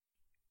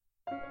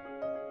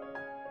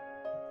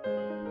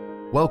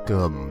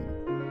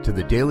Welcome to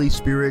the Daily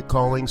Spirit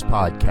Callings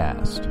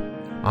Podcast.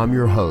 I'm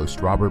your host,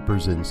 Robert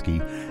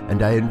Brzezinski,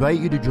 and I invite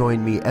you to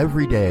join me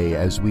every day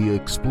as we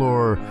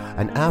explore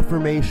an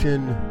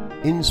affirmation,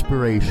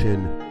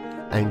 inspiration,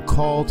 and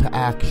call to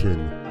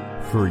action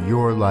for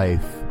your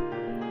life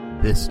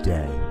this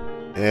day.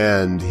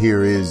 And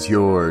here is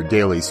your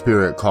Daily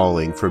Spirit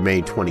Calling for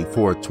May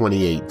 24th,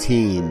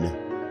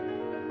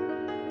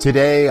 2018.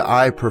 Today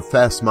I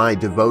profess my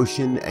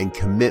devotion and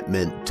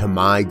commitment to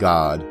my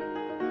God,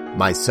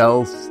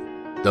 myself,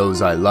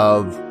 those I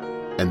love,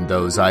 and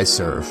those I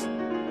serve.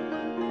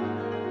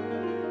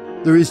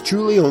 There is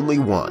truly only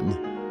one,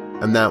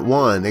 and that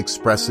one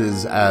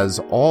expresses as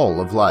all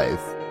of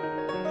life.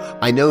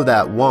 I know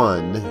that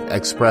one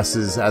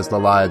expresses as the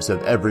lives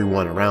of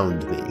everyone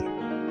around me.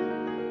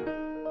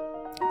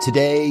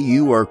 Today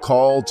you are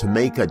called to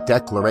make a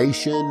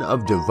declaration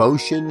of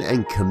devotion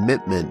and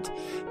commitment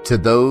to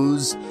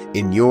those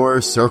in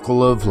your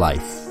circle of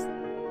life.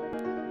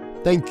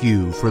 Thank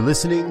you for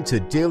listening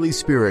to Daily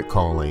Spirit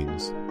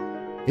Callings.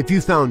 If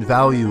you found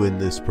value in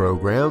this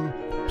program,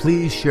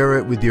 please share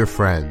it with your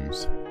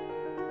friends.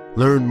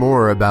 Learn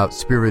more about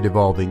Spirit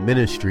Evolving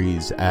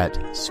Ministries at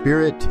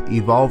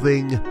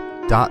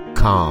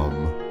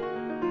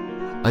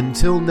spiritevolving.com.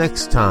 Until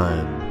next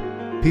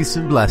time, peace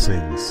and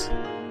blessings.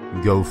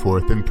 Go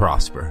forth and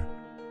prosper.